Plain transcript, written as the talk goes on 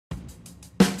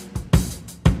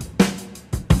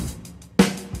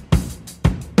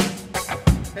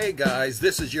Hey guys,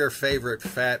 this is your favorite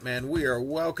Fat Man. We are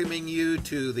welcoming you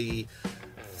to the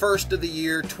first of the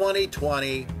year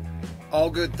 2020. All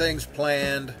good things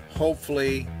planned.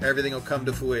 Hopefully everything will come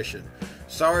to fruition.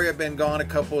 Sorry I've been gone a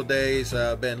couple of days.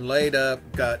 I've been laid up,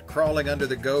 got crawling under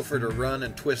the gopher to run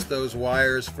and twist those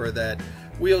wires for that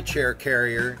wheelchair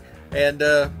carrier. And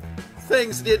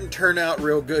things didn't turn out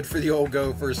real good for the old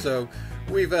gopher, so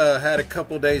we've had a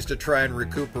couple of days to try and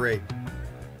recuperate.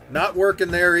 Not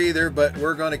working there either, but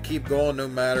we're going to keep going no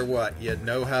matter what. You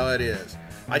know how it is.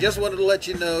 I just wanted to let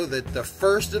you know that the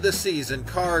first of the season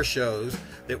car shows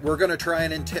that we're going to try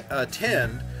and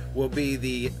attend will be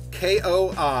the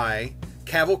KOI,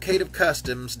 Cavalcade of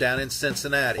Customs, down in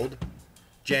Cincinnati,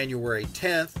 January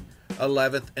 10th,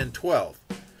 11th, and 12th.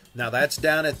 Now that's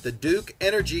down at the Duke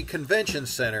Energy Convention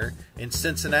Center in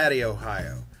Cincinnati,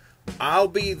 Ohio. I'll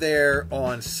be there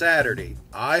on Saturday,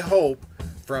 I hope,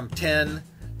 from 10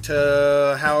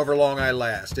 to however long I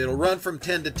last. It'll run from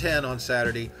 10 to 10 on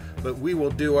Saturday, but we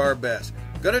will do our best.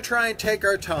 Gonna try and take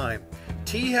our time.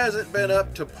 T hasn't been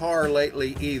up to par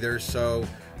lately either, so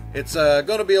it's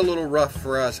gonna be a little rough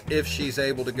for us if she's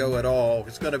able to go at all.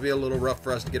 It's gonna be a little rough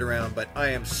for us to get around, but I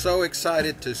am so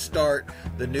excited to start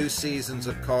the new seasons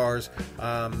of cars.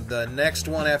 The next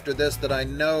one after this that I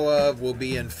know of will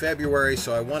be in February,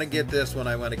 so I want to get this one.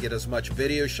 I want to get as much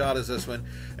video shot as this one.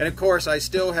 And of course, I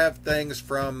still have things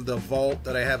from the vault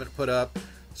that I haven't put up.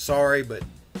 Sorry, but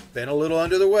been a little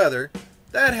under the weather.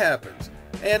 That happens.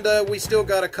 And we still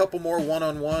got a couple more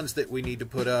one-on-ones that we need to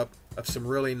put up of some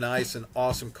really nice and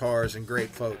awesome cars and great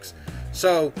folks.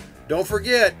 So don't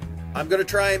forget, I'm going to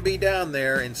try and be down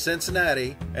there in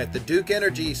Cincinnati at the Duke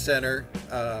Energy Center,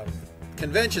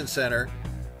 Convention Center,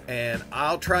 and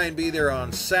I'll try and be there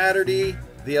on Saturday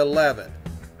the 11th.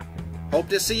 Hope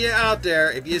to see you out there.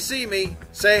 If you see me,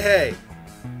 say hey.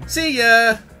 See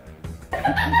ya!